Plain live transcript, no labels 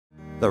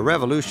The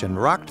revolution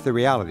rocked the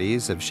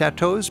realities of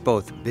chateaux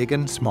both big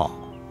and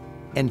small.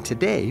 And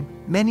today,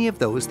 many of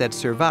those that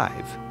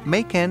survive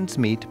make ends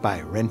meet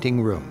by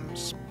renting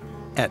rooms.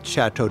 At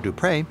Château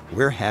Dupré,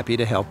 we're happy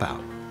to help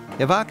out.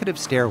 Evocative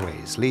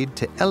stairways lead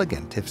to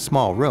elegant, if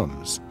small,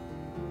 rooms.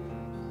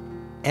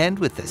 And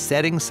with the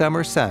setting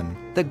summer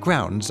sun, the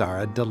grounds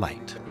are a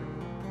delight.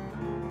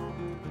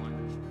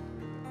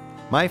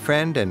 My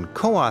friend and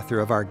co-author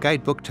of our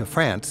guidebook to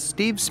France,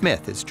 Steve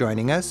Smith, is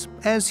joining us,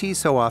 as he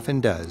so often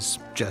does,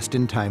 just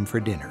in time for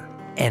dinner.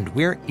 And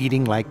we're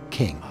eating like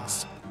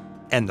kings.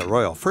 And the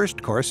royal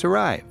first course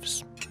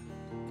arrives.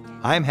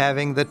 I'm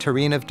having the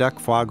terrine of duck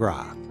foie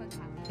gras,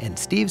 and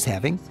Steve's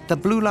having the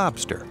blue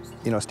lobster.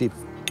 You know, Steve,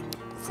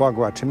 foie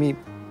gras, to me,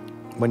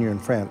 when you're in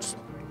France,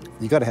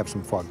 you gotta have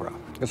some foie gras.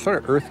 It's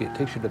sort of earthy, it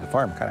takes you to the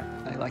farm, kind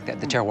of. I like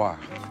that, the terroir.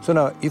 So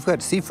now, you've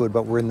got seafood,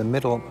 but we're in the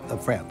middle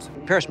of France.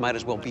 Paris might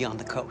as well be on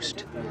the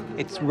coast.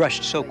 It's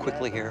rushed so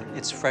quickly here.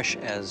 It's fresh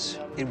as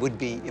it would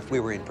be if we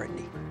were in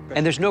Brittany.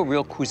 And there's no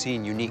real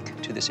cuisine unique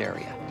to this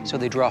area. So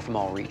they draw from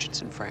all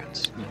regions in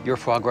France. Your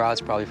foie gras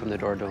is probably from the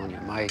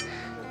Dordogne. My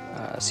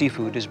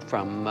seafood is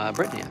from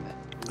Brittany, I bet.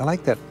 I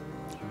like that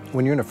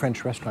when you're in a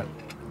French restaurant,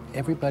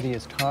 everybody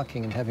is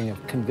talking and having a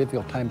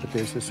convivial time, but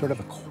there's this sort of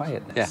a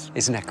quietness. Yeah,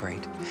 isn't that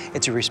great?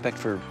 It's a respect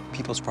for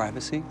people's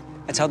privacy.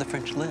 That's how the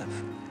French live.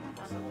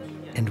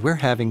 And we're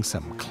having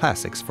some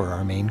classics for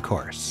our main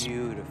course.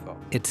 Beautiful.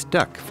 It's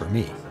duck for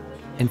me,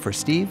 and for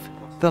Steve,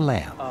 the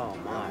lamb. Oh,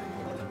 my.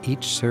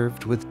 Each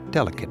served with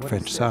delicate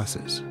French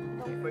sauces.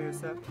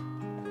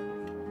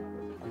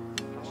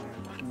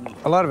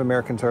 A lot of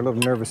Americans are a little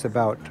nervous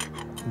about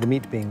the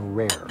meat being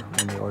rare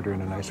when they order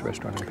in a nice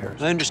restaurant in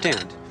Paris. I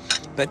understand,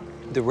 but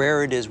the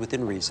rarer it is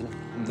within reason,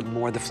 the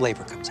more the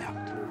flavor comes out.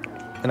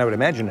 And I would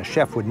imagine a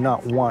chef would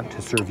not want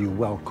to serve you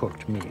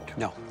well-cooked meat.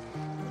 No.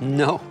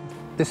 No.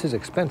 This is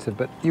expensive,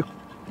 but you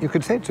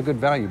could say it's a good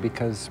value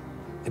because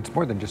it's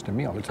more than just a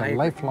meal. It's a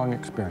lifelong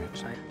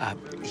experience.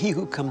 He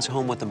who comes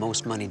home with the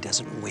most money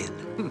doesn't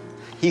win.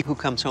 He who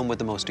comes home with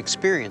the most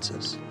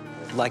experiences,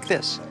 like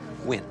this,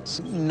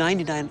 wins.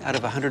 99 out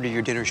of 100 of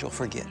your dinners you'll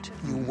forget.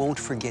 You won't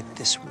forget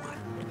this one.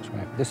 That's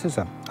right. This is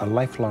a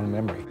lifelong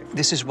memory.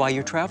 This is why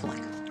you're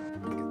traveling.